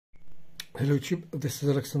Hello YouTube, this is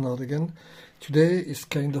Alexander again. Today is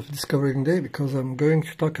kind of discovering day because I'm going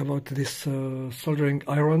to talk about this soldering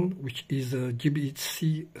iron, which is a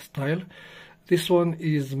JBC style. This one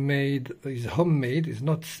is homemade, is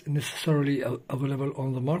not necessarily available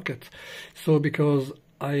on the market. So because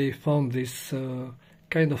I found this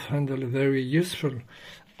kind of handle very useful,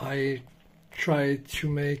 I tried to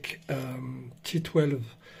make T12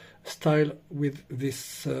 style with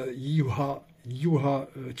this Yuha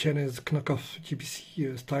Chinese knockoff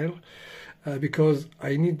JBC style because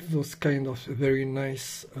I need those kind of very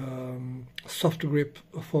nice soft grip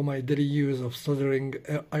for my daily use of soldering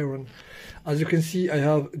iron. As you can see, I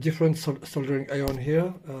have different soldering iron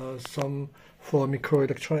here, some for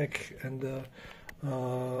microelectronic and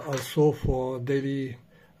also for daily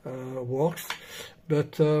works,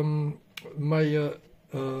 but my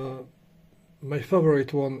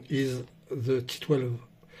favorite one is the T12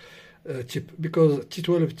 chip, because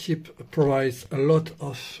T12 chip provides a lot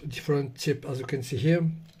of different chip, as you can see here,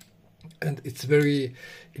 and it's very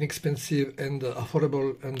inexpensive and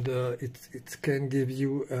affordable, and it can give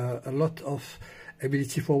you a lot of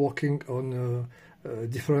ability for working on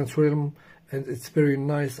different realm, and it's very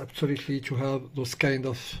nice absolutely to have those kind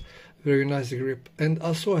of very nice grip. And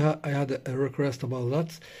also I had a request about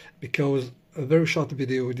that because a very short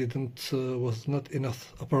video was not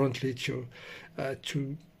enough apparently to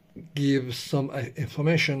give some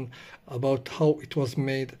information about how it was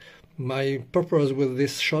made. My purpose with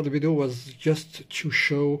this short video was just to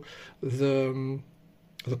show the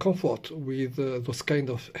comfort with those kind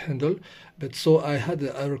of handle, but so I had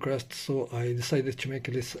a request, so I decided to make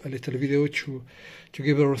a little video to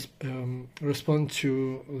give a response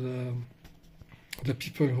to the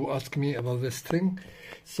people who ask me about this thing.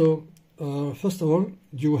 So first of all,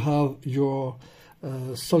 you have your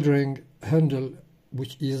soldering handle,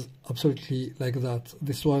 which is absolutely like that.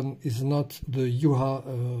 This one is not the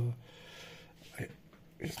Yuha.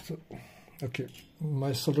 Okay,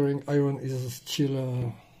 my soldering iron is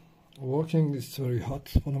still working. It's very hot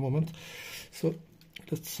for the moment, so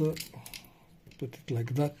let's put it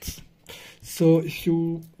like that. So if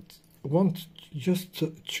you want just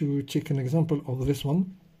to take an example of this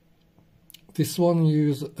one is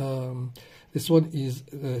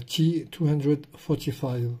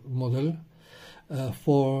T245 model.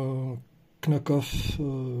 For knockoff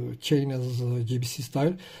China's JBC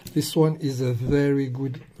style. This one is a very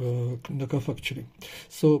good knockoff actually.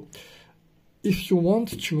 So if you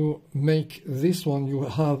want to make this one, you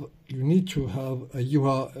need to have a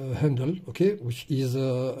Yuha handle, okay, which is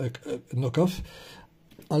a knockoff.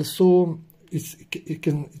 Also it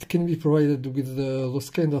can be provided with those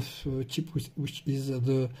kind of chip, which is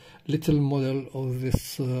the little model of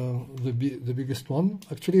this the biggest one.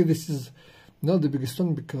 Actually, this is not the biggest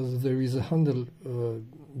one because there is a handle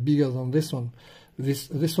bigger than this one.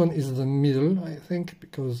 This one is the middle, I think,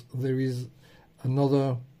 because there is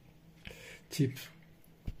another tip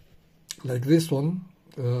like this one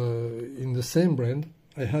in the same brand.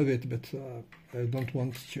 I have it, but I don't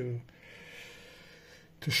want to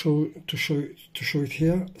show it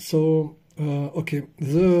here. So okay,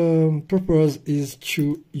 the purpose is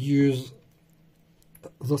to use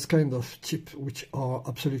those kind of chip which are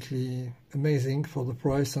absolutely amazing for the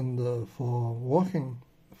price and for working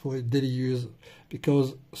for daily use,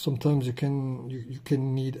 because sometimes you can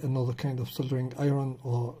need another kind of soldering iron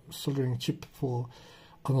or soldering chip for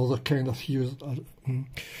another kind of use,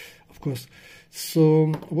 of course.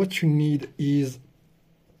 So what you need is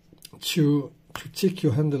to take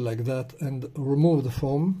your handle like that and remove the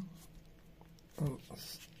foam,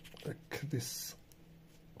 like this.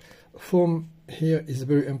 Foam here is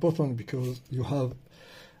very important because you have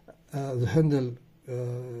the handle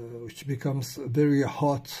which becomes very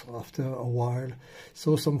hot after a while.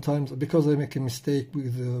 So sometimes, because I make a mistake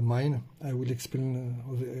with mine, I will explain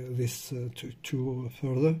this to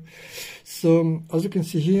further. So as you can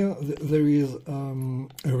see here, there is a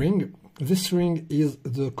ring. This ring is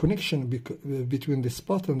the connection between the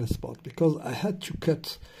spot and the spot, because I had to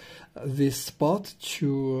cut this spot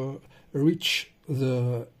to reach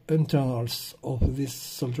the internals of this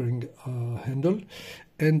soldering handle.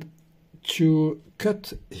 And to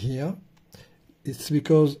cut here, it's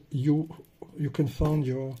because you can find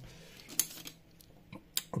your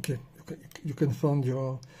you can find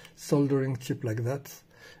your soldering chip like that,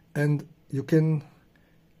 and you can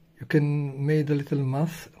make a little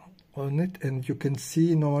math on it, and you can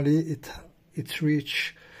see normally it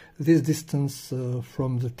reach this distance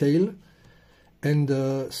from the tail, and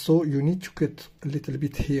so you need to cut a little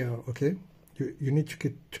bit here, okay? You need to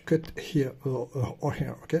cut here or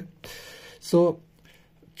here, okay? So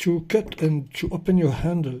to cut and to open your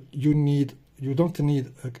handle, you don't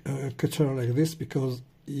need a cutter like this, because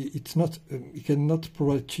it's not, it cannot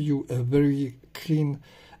provide to you a very clean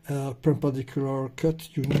perpendicular cut.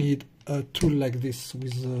 You need a tool like this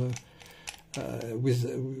which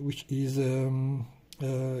is a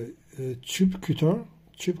tube cutter,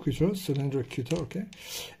 cylinder cutter, okay,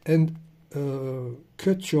 and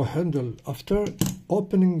cut your handle. After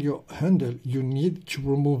opening your handle, you need to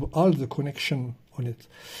remove all the connection on it.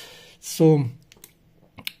 So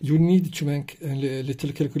you need to make a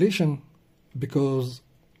little calculation, because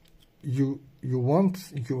you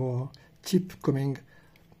want your tip coming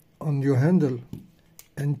on your handle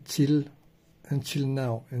until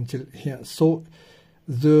here. So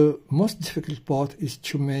the most difficult part is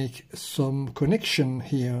to make some connection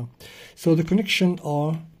here. So the connection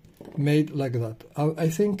are made like that. I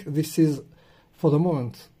think this is, for the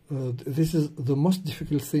moment, this is the most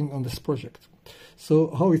difficult thing on this project.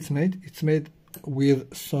 So how it's made? It's made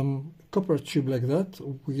with some copper tube like that,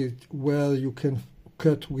 where you can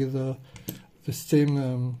cut with the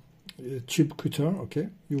same tube cutter. Okay,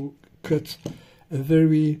 you cut a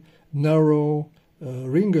very narrow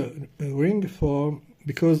ring for,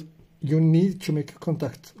 because you need to make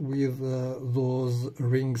contact with those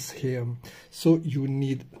rings here. So you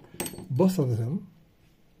need both of them.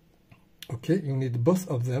 Okay, you need both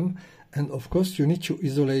of them, and of course you need to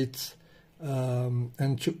isolate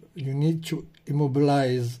and you need to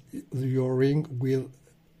immobilize your ring with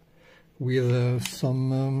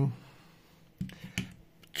some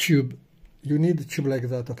tube. You need a tube like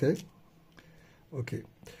that. Okay,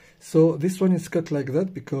 so this one is cut like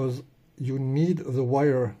that because you need the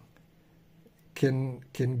wire can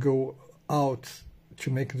go out to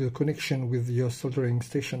make the connection with your soldering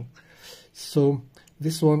station. So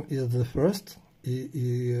this one is the first.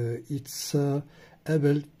 It's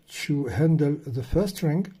able to handle the first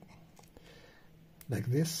ring like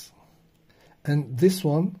this, and this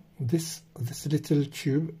one, this little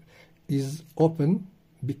tube is open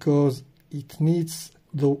because it needs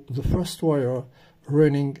the first wire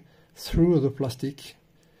running through the plastic,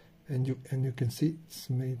 and you can see it's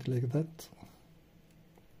made like that.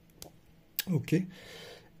 Okay,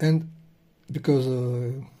 and because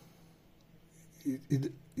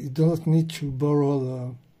it doesn't need to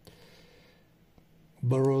borrow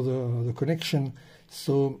the connection,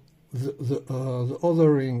 so the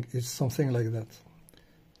other ring is something like that.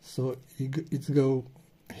 So it go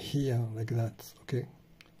here like that. Okay,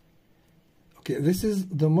 this is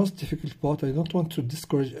the most difficult part. I don't want to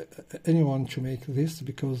discourage anyone to make this,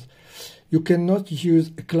 because you cannot use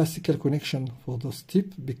a classical connection for those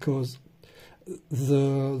tips, because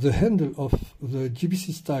the handle of the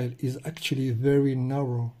JBC style is actually very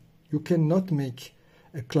narrow. You cannot make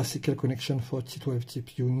a classical connection for T12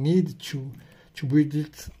 tip. You need to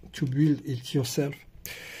build it yourself.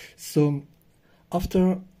 So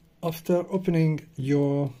after opening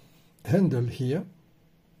your handle here,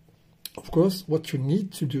 of course, what you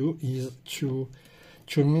need to do is to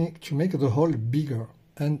make the hole bigger.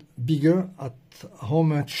 And bigger at how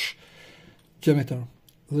much diameter?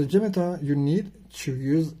 The diameter you need to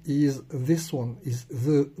use is this one. Is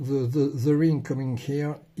the ring coming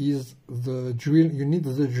here is the drill. You need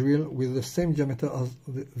the drill with the same diameter as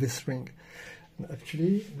this ring. And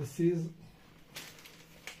actually, this is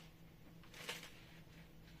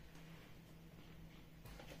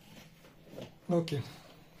okay.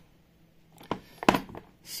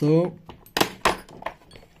 So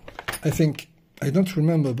I think, I don't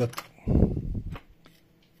remember, but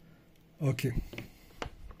okay.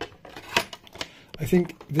 I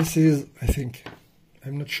think this is,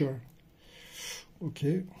 I'm not sure.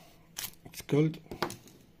 Okay, it's called.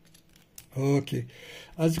 Okay,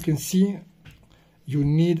 as you can see, you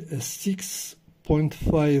need a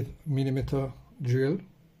 6.5 millimeter drill.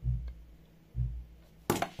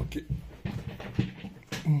 Okay,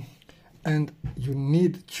 and you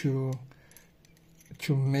need to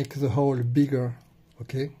make the hole bigger.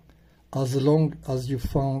 Okay, as long as you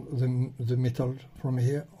found the metal from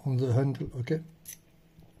here on the handle. Okay,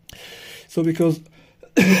 so because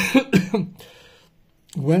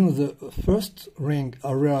when the first ring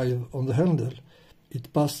arrives on the handle,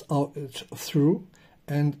 it passes out through,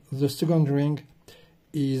 and the second ring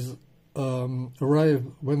is arrive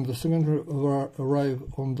when the second arrive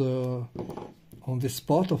on this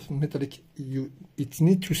part of metallic. It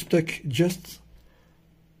needs to stuck just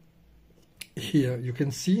here. You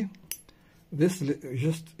can see this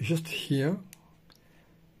just here.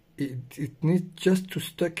 It needs just to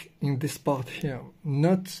stuck in this part here,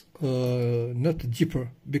 not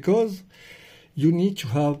deeper, because you need to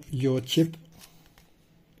have your chip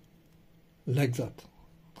like that.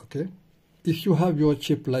 Okay, if you have your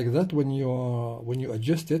chip like that, when you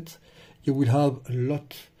adjust it, you will have a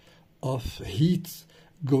lot of heat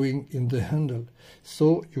going in the handle.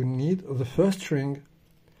 So you need the first ring.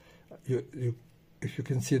 If you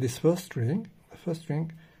can see this first ring, the first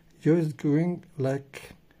ring, here is going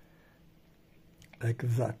like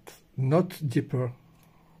that, not deeper.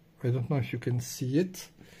 I don't know if you can see it.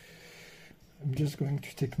 I'm just going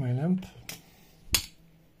to take my lamp.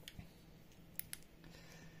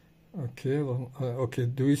 Okay, okay,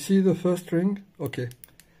 do we see the first ring? Okay,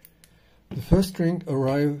 the first ring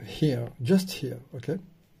arrive here, just here, okay?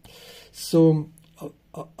 So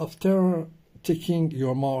after taking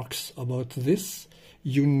your marks about this,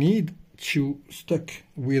 you need to stick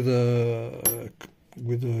with a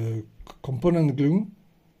component glue,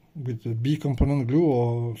 with the B component glue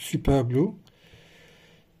or super glue.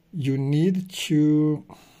 You need to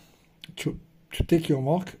take your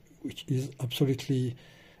mark, which is absolutely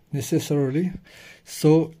necessarily.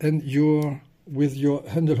 So, and you're with your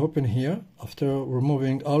handle open here, after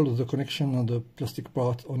removing all of the connection and the plastic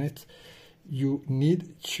part on it, you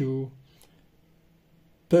need to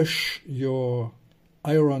push your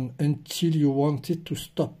iron until you want it to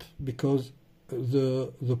stop, because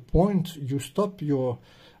the point you stop your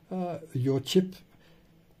chip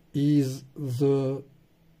is the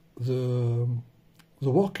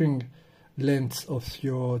working length of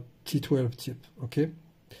your T12 chip. Okay,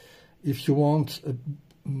 if you want a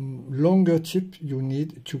longer chip, you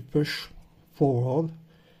need to push forward,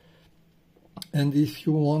 and if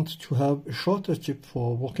you want to have a shorter chip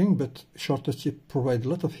for working, but shorter chip provide a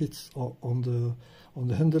lot of hits on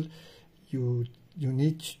the handle, you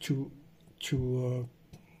need to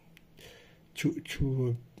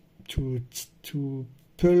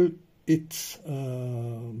pull it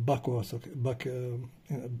backwards. Okay,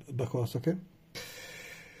 backwards. Okay.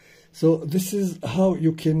 So this is how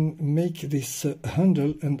you can make this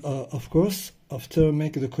handle, and of course, after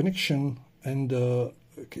make the connection, and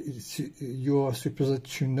you are supposed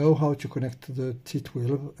to know how to connect the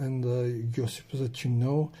T12, and you're supposed to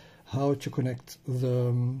know how to connect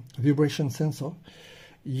the vibration sensor.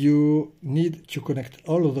 You need to connect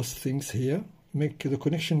all of those things here, make the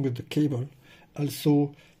connection with the cable.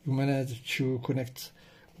 Also, you manage to connect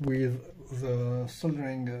with the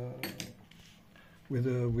soldering with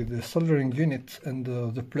the soldering unit and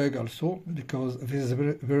the plug also, because this is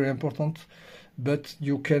very, very important. But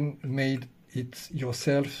you can make it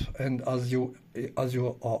yourself, and as you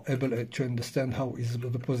are able to understand how is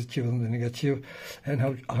the positive and the negative, and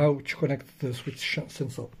how to connect the switch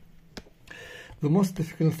sensor. The most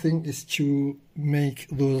difficult thing is to make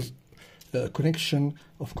those connection.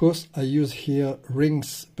 Of course, I use here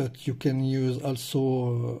rings, but you can use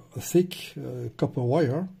also a thick copper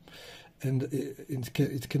wire, and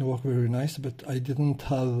it can work very nice. But I didn't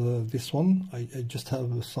have this one. I just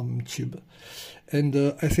have some tube, and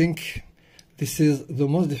I think this is the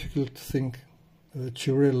most difficult thing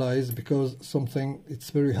to realize, because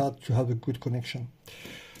it's very hard to have a good connection.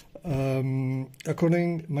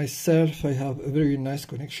 According myself, I have a very nice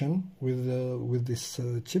connection with this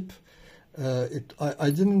chip.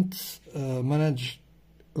 I didn't manage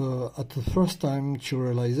at the first time to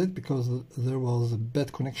realize it, because there was a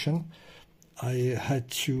bad connection. I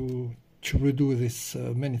had to redo this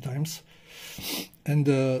many times, and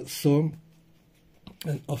so,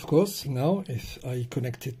 and of course now if I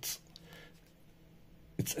connect it,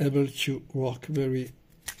 it's able to work very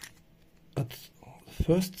at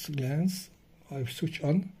first glance. I switch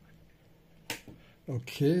on.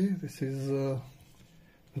 Okay, this is the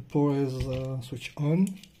power is switch on,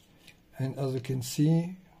 and as you can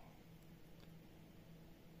see,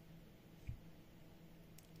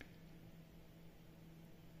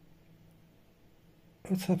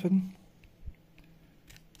 what's happened?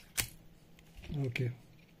 Okay.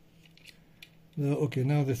 Okay,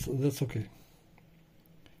 now that's okay.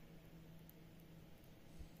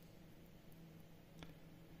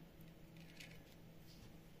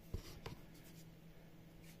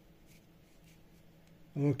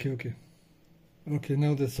 Okay,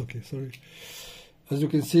 now that's okay. Sorry. As you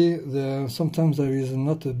can see, sometimes there is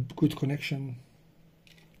not a good connection.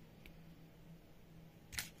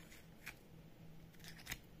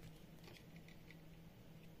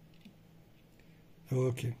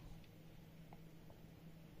 Okay.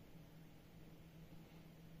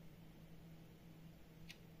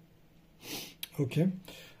 Okay.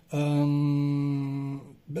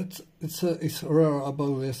 But it's rare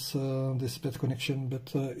about this bad connection,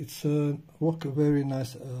 but it's work very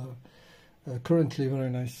nice. Currently very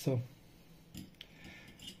nice.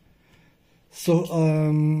 So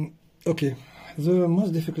okay, the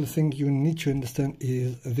most difficult thing you need to understand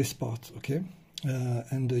is this part, okay?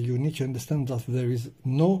 And you need to understand that there is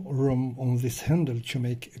no room on this handle to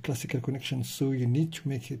make a classical connection, so you need to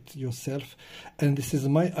make it yourself. And this is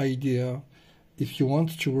my idea. If you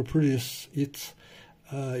want to reproduce it,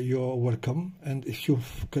 you're welcome. And if you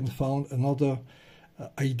can find another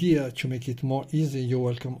idea to make it more easy, you're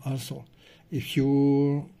welcome also. If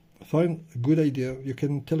you find a good idea, you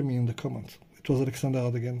can tell me in the comments. It was Alexander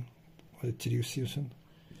again. I'll tell you, see you soon.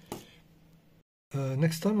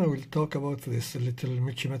 Next time I will talk about this little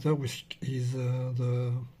multimeter, which is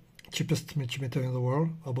the cheapest multimeter in the world,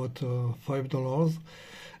 about $5,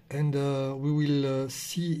 and we will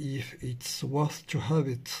see if it's worth to have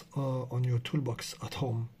it on your toolbox at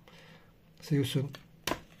home. See you soon.